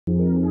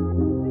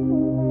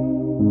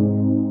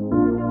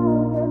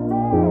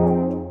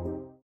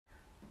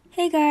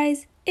Hey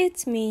guys,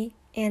 it's me,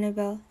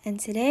 Annabelle, and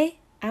today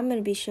I'm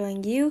going to be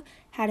showing you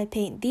how to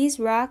paint these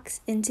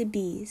rocks into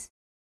bees.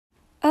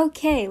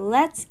 Okay,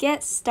 let's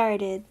get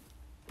started.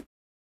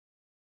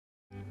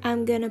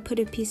 I'm going to put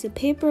a piece of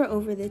paper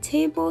over the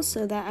table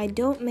so that I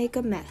don't make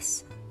a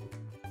mess.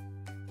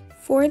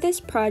 For this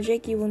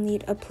project, you will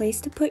need a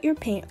place to put your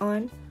paint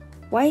on,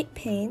 white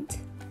paint,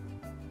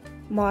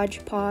 Mod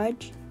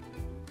Podge,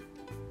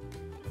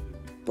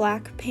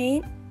 black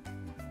paint,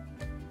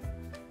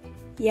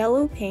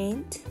 yellow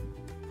paint,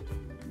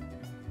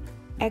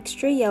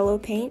 extra yellow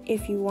paint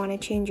if you want to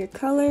change your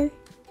color,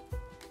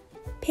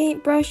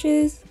 paint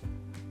brushes,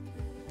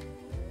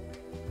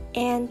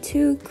 and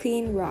 2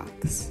 clean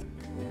rocks.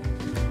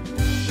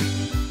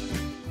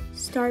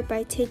 Start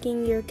by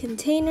taking your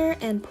container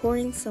and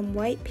pouring some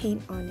white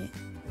paint on it.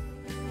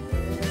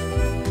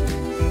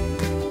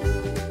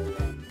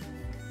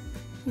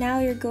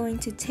 Now you're going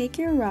to take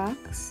your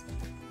rocks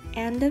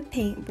and a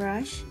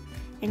paintbrush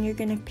and you're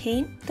going to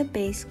paint the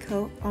base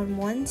coat on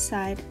one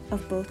side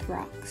of both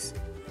rocks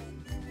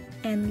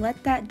and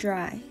let that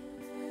dry.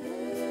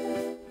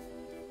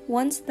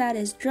 Once that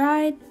is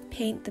dried,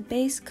 paint the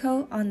base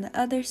coat on the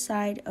other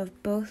side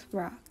of both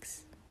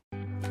rocks.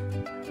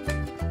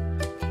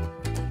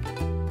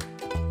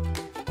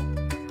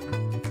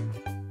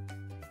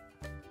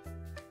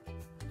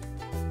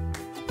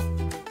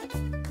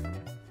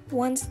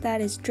 Once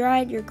that is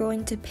dried, you're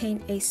going to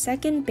paint a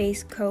second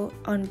base coat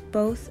on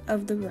both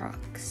of the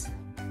rocks.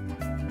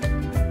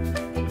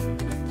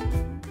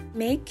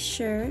 Make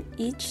sure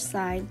each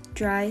side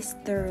dries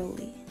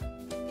thoroughly.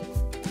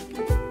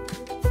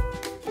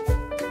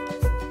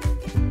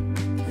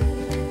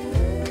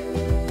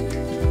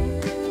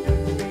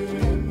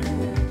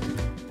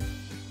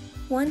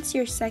 Once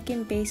your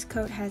second base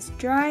coat has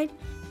dried,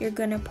 you're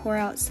going to pour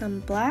out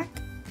some black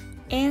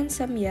and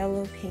some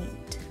yellow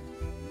paint.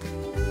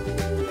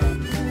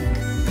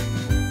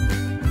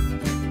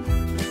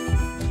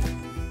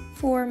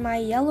 For my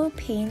yellow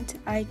paint,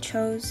 I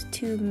chose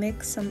to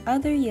mix some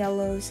other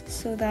yellows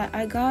so that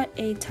I got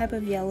a type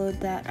of yellow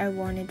that I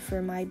wanted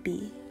for my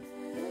bee.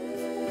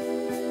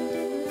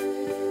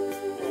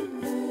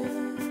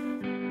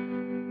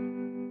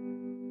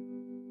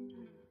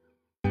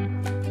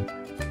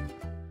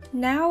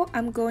 Now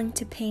I'm going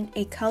to paint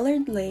a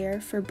colored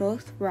layer for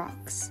both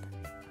rocks.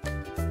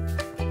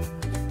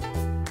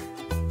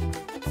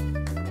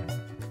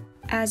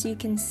 As you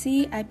can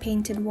see, I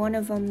painted one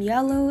of them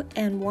yellow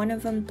and one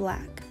of them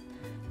black.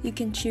 You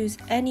can choose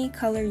any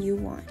color you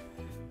want.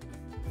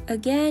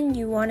 Again,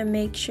 you want to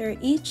make sure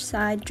each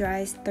side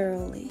dries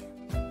thoroughly.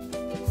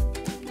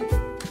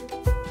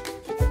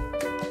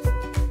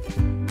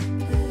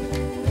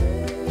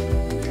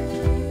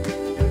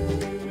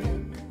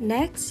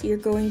 Next, you're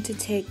going to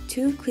take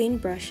 2 clean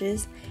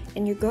brushes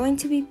and you're going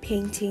to be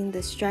painting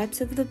the stripes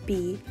of the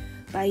bee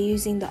by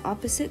using the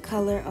opposite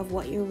color of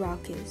what your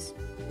rock is.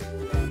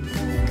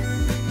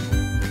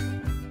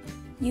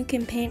 You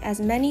can paint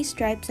as many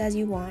stripes as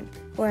you want,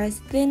 or as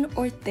thin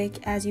or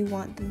thick as you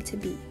want them to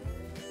be.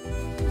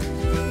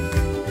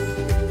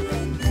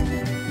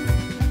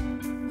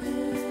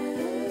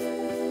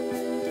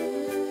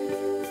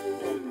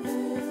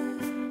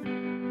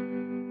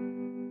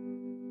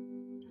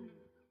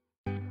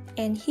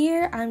 And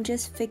here I'm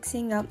just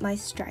fixing up my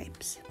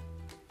stripes.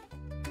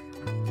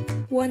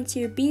 Once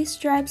your bee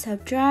stripes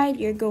have dried,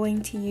 you're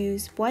going to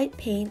use white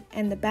paint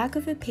and the back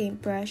of a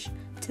paintbrush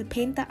to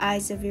paint the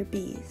eyes of your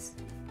bees.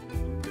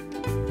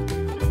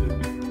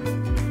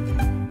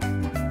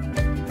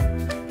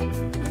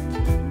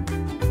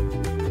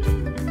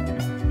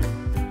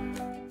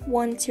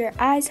 Once your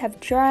eyes have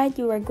dried,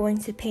 you are going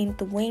to paint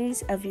the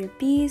wings of your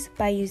bees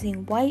by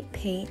using white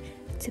paint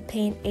to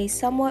paint a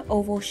somewhat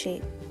oval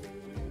shape.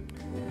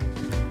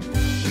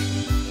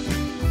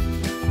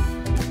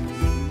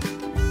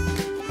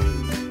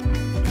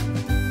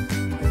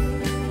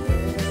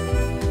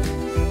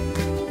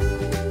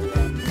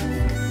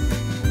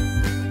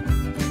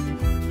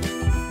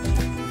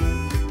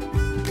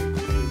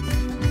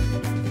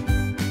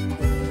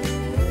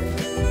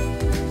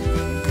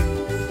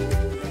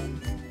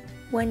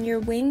 When your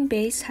wing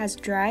base has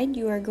dried,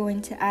 you are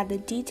going to add the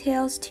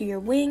details to your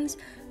wings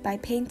by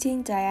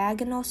painting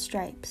diagonal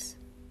stripes.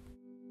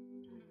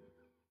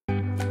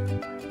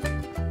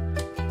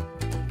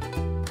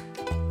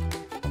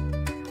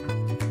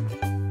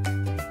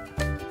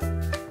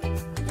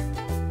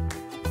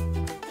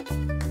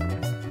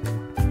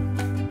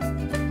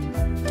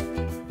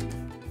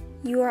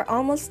 You are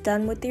almost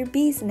done with your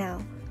bees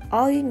now.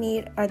 All you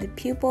need are the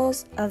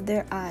pupils of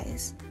their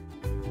eyes.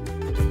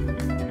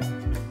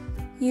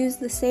 Use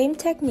the same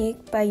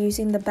technique by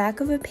using the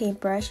back of a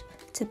paintbrush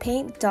to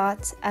paint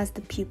dots as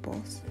the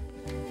pupils.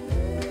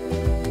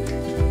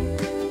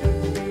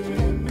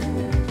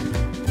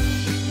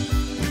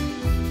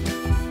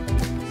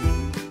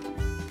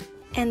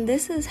 And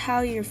this is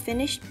how your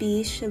finished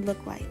bees should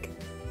look like.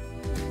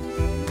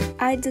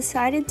 I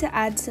decided to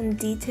add some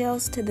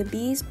details to the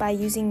bees by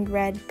using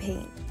red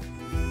paint.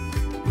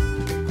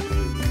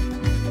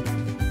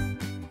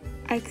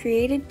 I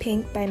created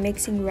pink by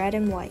mixing red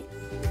and white.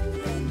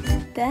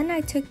 Then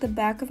I took the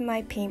back of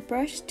my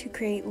paintbrush to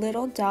create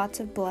little dots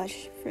of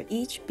blush for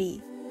each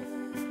bee.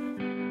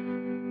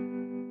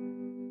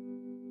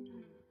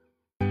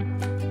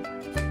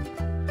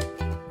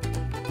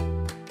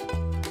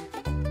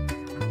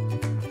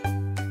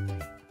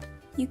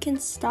 You can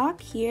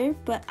stop here,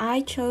 but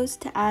I chose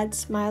to add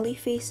smiley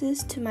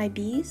faces to my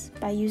bees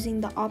by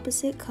using the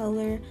opposite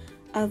color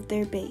of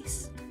their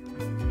base.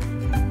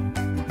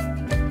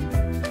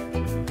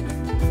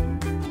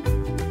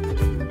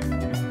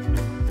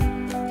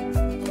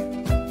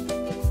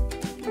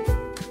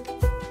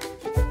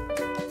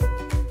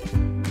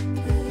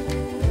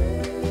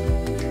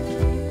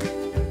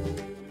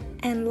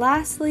 And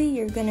lastly,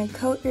 you're gonna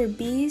coat your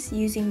bees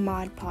using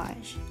Mod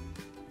Podge.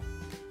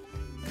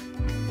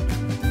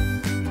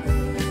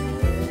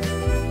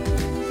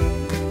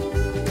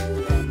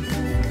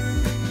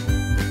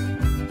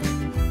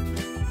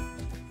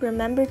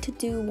 Remember to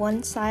do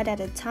one side at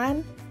a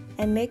time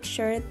and make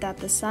sure that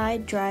the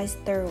side dries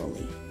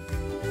thoroughly.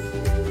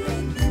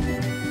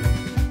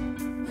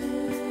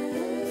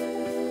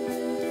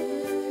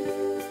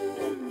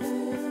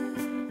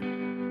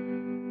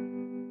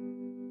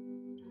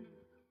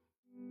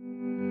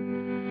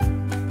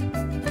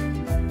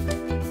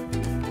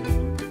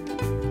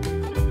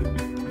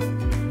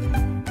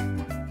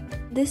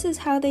 This is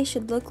how they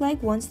should look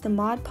like once the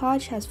Mod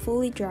Podge has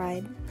fully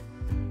dried.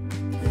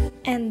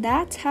 And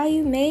that's how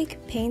you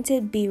make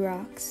painted bee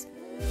rocks.